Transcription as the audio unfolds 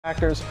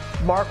Actors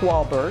Mark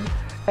Wahlberg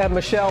and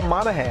Michelle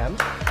Monaghan,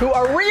 who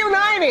are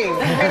reuniting,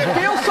 and it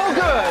feels so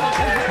good.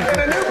 In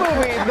a new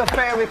movie, The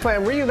Family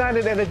Plan,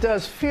 reunited, and it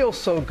does feel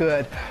so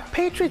good.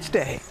 Patriots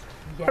Day.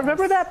 Yes.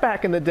 Remember that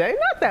back in the day?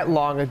 Not that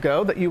long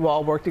ago that you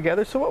all worked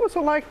together. So what was it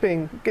like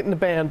getting the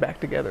band back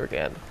together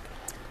again?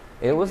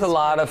 It was a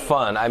lot of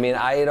fun. I mean,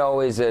 I had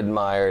always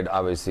admired,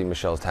 obviously,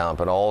 Michelle's talent,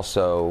 but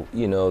also,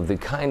 you know, the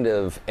kind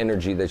of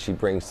energy that she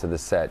brings to the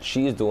set.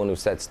 She's the one who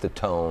sets the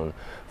tone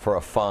for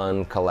a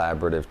fun,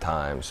 collaborative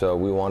time. So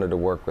we wanted to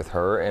work with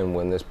her, and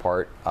when this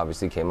part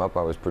obviously came up,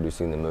 I was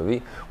producing the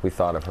movie, we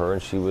thought of her,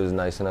 and she was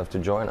nice enough to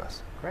join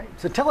us. Great.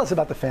 So tell us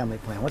about The Family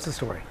Plan. What's the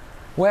story?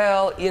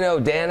 Well, you know,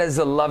 Dan is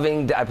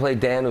I play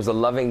Dan, who's a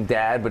loving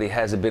dad, but he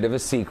has a bit of a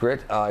secret.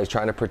 He's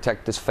trying to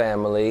protect his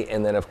family,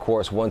 and then, of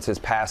course, once his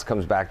past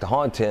comes back to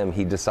haunt him,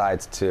 he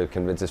decides to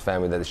convince his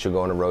family that they should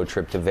go on a road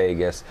trip to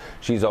Vegas.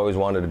 She's always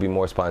wanted to be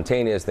more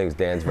spontaneous, thinks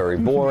Dan's very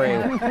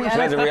boring. She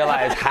doesn't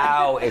realize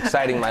how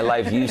exciting my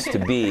life used to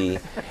be.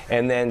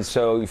 And then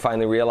so you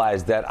finally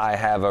realize that I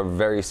have a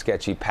very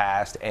sketchy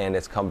past, and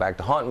it's come back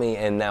to haunt me,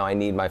 and now I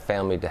need my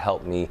family to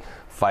help me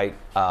fight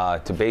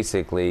to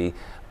basically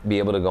be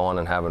able to go on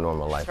and have a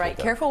normal life. That's right.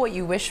 Careful what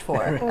you wish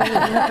for.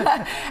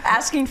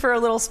 Asking for a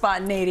little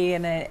spontaneity,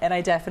 and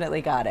I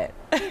definitely got it.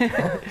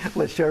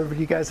 Let's show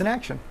you guys in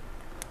action.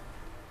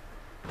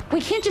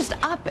 We can't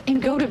just up and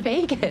go to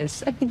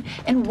Vegas. I mean,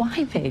 and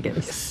why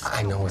Vegas?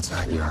 I know it's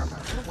not Europe,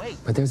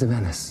 but there's a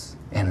Venice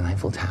and an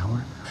Eiffel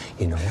Tower.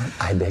 You know what?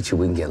 I bet you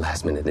we can get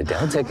last-minute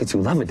Adele tickets. You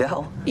love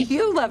Adele.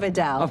 You love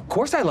Adele. Of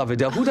course I love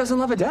Adele. Who doesn't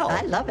love Adele?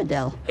 I love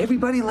Adele.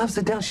 Everybody loves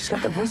Adele. She's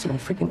got the voice of a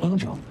freaking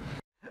angel.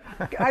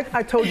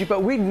 I told you,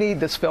 but we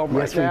need this film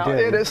right now. We do.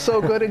 It is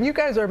so good, and you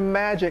guys are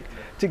magic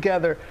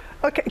together.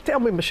 Okay, tell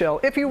me, Michelle,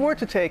 if you were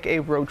to take a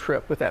road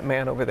trip with that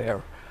man over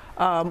there,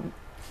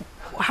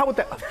 how would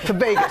that, to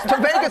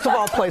Vegas of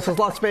all places,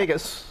 Las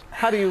Vegas,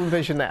 how do you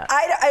envision that?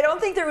 I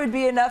don't think there would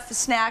be enough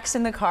snacks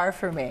in the car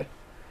for me.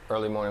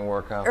 Early morning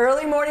workout.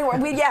 Early morning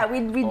work.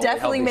 We'd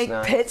definitely make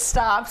pit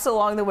stops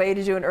along the way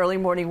to do an early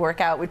morning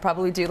workout. We'd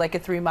probably do like a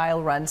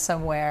 3-mile run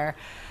somewhere.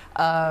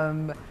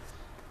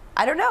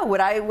 I don't know. Would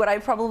I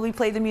probably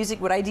play the music?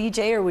 Would I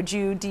DJ, or would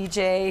you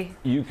DJ?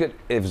 You could,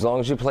 as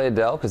long as you play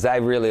Adele, because I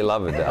really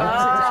love Adele.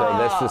 Oh. So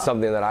that's just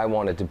something that I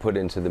wanted to put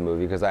into the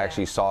movie, because I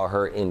actually saw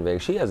her in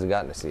Vegas. She hasn't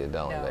gotten to see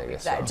Adele in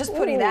Vegas. So. Just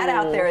putting that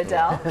out there,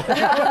 Adele.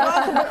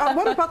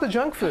 What about the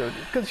junk food?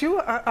 Because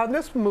you, on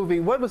this movie,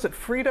 what was it,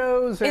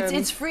 Fritos? And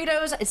It's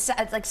Fritos. It's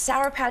like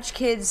Sour Patch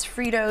Kids,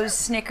 Fritos,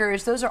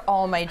 Snickers. Those are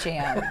all my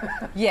jam.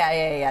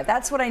 Yeah.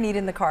 That's what I need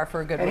in the car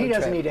for a good road trip. And he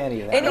doesn't need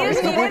any of that. And he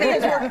doesn't need any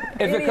of that.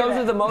 If it comes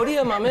with the Modium,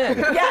 I'm in.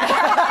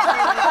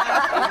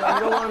 Yeah. You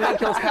don't want to make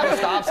those kind of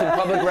stops in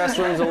public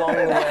restrooms along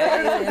the way.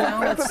 You know,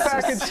 That's a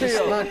package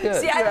deal. Not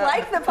good. See, I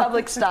like the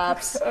public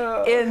stops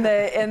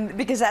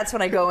because that's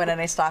when I go in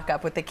and I stock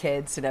up with the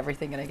kids and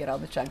everything, and I get all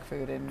the junk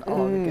food and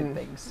all the good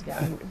things.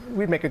 Yeah.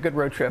 We'd make a good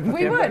road trip.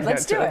 We would.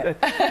 Let's do it.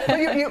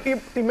 Well,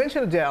 you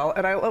mentioned Adele,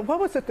 and what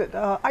was it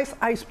that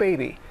Ice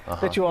Baby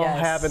that you all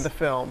have in the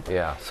film?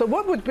 Yeah. So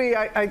what would be?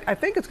 I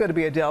think it's going to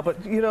be Adele,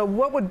 but you know,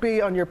 what would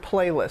be on your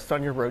playlist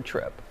on your road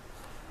trip?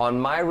 On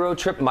my road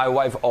trip, my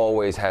wife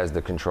always has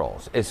the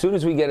controls. As soon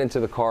as we get into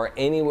the car,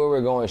 anywhere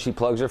we're going, she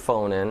plugs her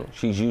phone in.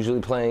 She's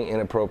usually playing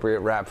inappropriate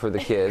rap for the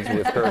kids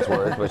with curse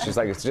words, but she's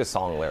like, it's just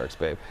song lyrics,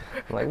 babe.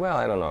 I'm like, well,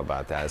 I don't know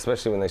about that,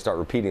 especially when they start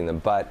repeating them.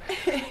 But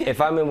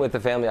if I'm in with the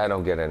family, I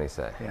don't get any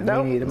say.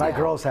 Yeah, me neither. My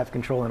girls have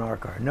control in our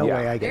car. No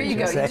way I get any say.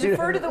 There you go. You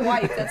defer to the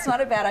wife. That's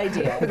not a bad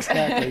idea.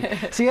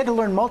 Exactly. So you had to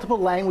learn multiple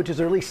languages,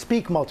 or at least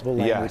speak multiple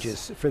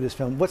languages for this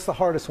film. What's the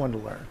hardest one to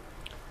learn?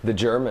 The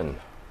German.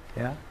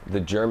 Yeah. The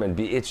German.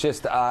 It's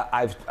just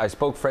I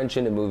spoke French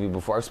in a movie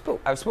before.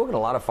 I've spoken a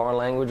lot of foreign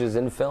languages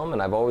in film,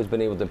 and I've always been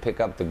able to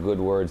pick up the good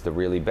words, the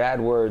really bad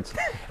words,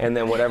 and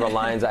then whatever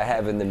lines I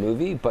have in the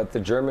movie. But the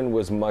German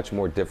was much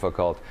more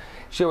difficult.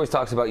 She always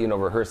talks about, you know,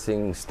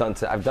 rehearsing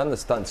stunts. I've done the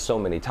stunts so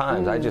many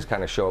times. I just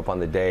kind of show up on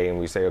the day and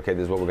we say, okay,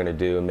 this is what we're going to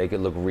do, and make it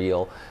look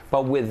real.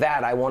 But with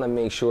that, I want to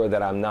make sure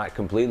that I'm not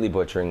completely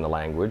butchering the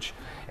language.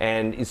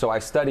 And so I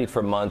studied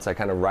for months. I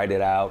kind of write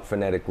it out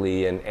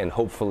phonetically and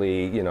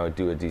hopefully, you know,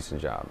 do a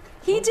decent job.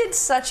 He did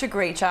such a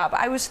great job.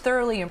 I was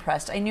thoroughly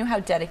impressed. I knew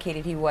how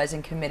dedicated he was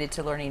and committed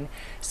to learning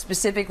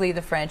specifically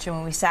the French. And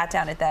when we sat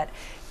down at that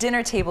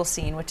dinner table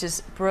scene, which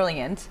is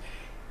brilliant,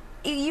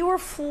 you were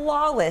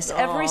flawless.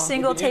 Every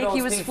single take,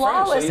 he was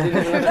flawless. French,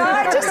 so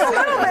just a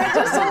little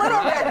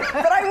bit.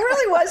 But I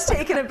really was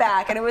taken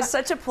aback, and it was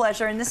such a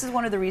pleasure. And this is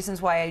one of the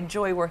reasons why I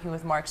enjoy working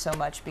with Mark so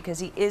much, because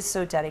he is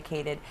so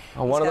dedicated.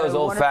 One of those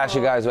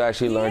old-fashioned guys who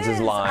actually learns his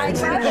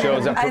lines and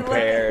shows up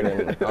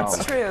prepared.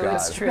 It's true.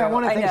 It's true. Yeah,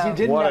 one of the things you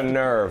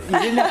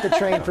didn't have to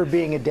train for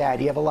being a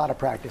dad. You have a lot of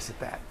practice at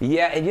that.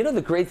 Yeah, and you know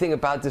the great thing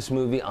about this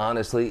movie,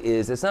 honestly,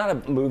 is it's not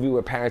a movie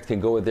where parents can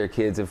go with their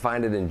kids and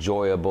find it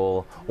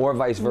enjoyable, or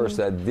vice versa.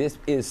 versa. This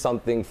is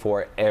something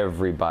for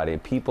everybody.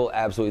 People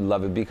absolutely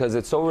love it because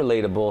it's so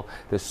relatable.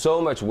 There's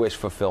so much wish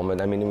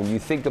fulfillment. I mean, when you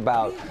think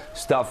about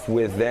stuff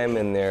with them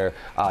and their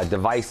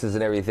devices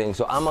and everything,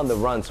 so I'm on the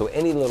run, so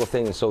any little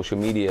thing in social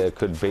media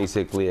could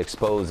basically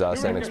expose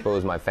us and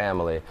expose my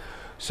family.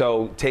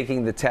 So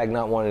taking the tech,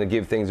 not wanting to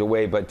give things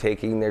away, but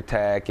taking their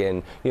tech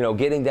and, you know,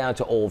 getting down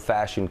to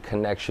old-fashioned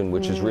connection,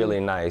 which is really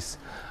nice.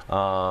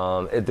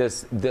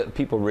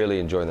 People really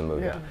enjoy the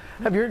movie. Yeah.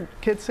 Have your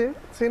kids seen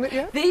it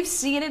yet? They've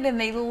seen it and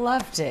they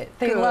loved it.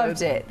 They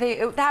loved it.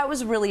 That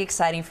was really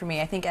exciting for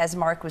me. I think, as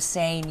Mark was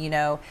saying, you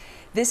know,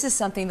 this is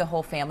something the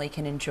whole family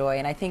can enjoy.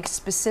 And I think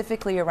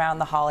specifically around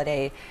the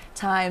holiday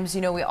times, you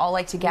know, we all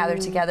like to gather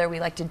together. We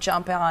like to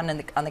jump on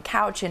the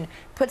couch and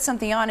put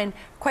something on. And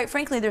quite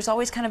frankly, there's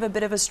always kind of a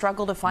bit of a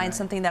struggle to find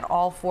something that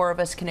all four of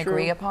us can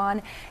agree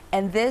upon.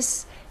 And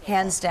this,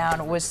 hands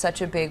down, was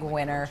such a big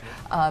winner.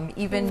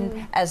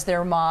 Even as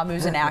their mom,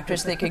 who's an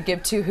actress, they could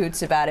give two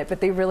hoots about it, but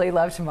they really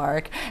loved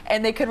Mark,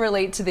 and they could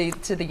relate to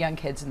the young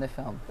kids in the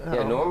film.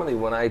 Yeah, normally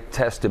when I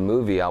test a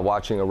movie, I'm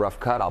watching a rough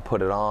cut, I'll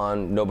put it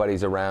on,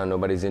 nobody's around,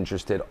 nobody's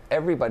interested.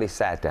 Everybody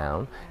sat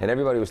down, and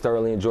everybody was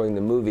thoroughly enjoying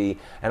the movie,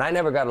 and I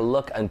never got a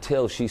look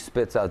until she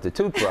spits out the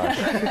toothbrush.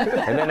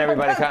 And then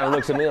everybody kind of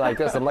looks at me like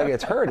this. I'm like,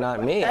 it's her,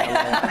 not me. I'm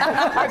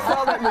like, I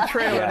saw that in the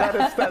trailer.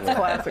 That's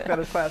classic. That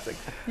is classic.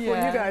 Yeah.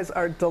 Well, you guys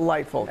are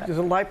delightful. You're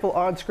delightful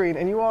on screen,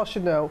 and you all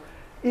should know,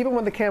 even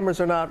when the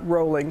cameras are not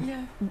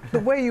rolling, the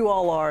way you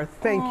all are,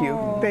 thank you.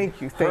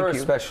 Her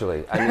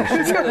especially. I mean,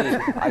 she really,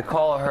 I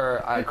call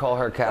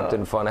her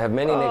Captain Fun. I have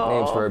many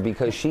nicknames for her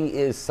because she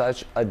is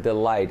such a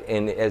delight.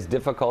 And as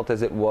difficult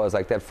as it was,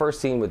 like that first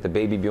scene with the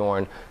baby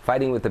Bjorn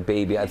fighting with the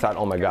baby, I thought,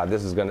 oh my God,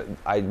 this is gonna.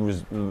 I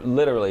was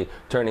literally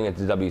turning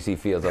into W.C.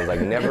 Fields. I was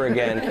like, never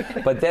again.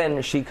 But then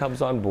she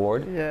comes on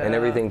board, and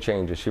everything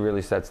changes. She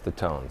really sets the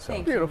tone. So.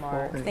 Thank you,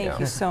 Mark. Thank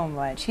you so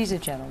much. He's a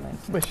gentleman.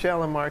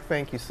 Michelle and Mark,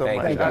 thank you so much.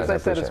 Thank you, As I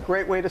guys. said, it's a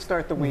great way to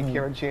start the week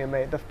here on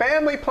GMA. The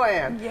Family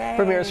Plan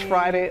premieres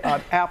Friday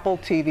on Apple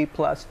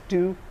TV+.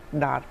 Do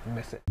not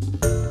miss it.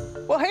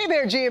 Well, hey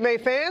there,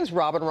 GMA fans.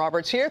 Robin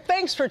Roberts here.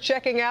 Thanks for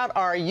checking out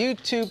our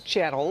YouTube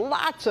channel.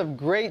 Lots of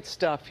great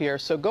stuff here.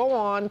 So go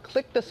on,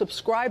 click the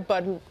subscribe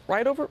button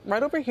right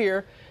over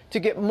here to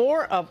get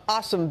more of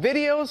awesome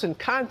videos and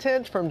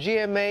content from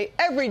GMA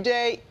every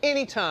day,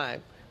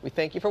 anytime. We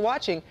thank you for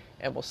watching,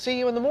 and we'll see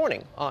you in the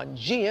morning on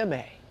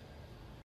GMA.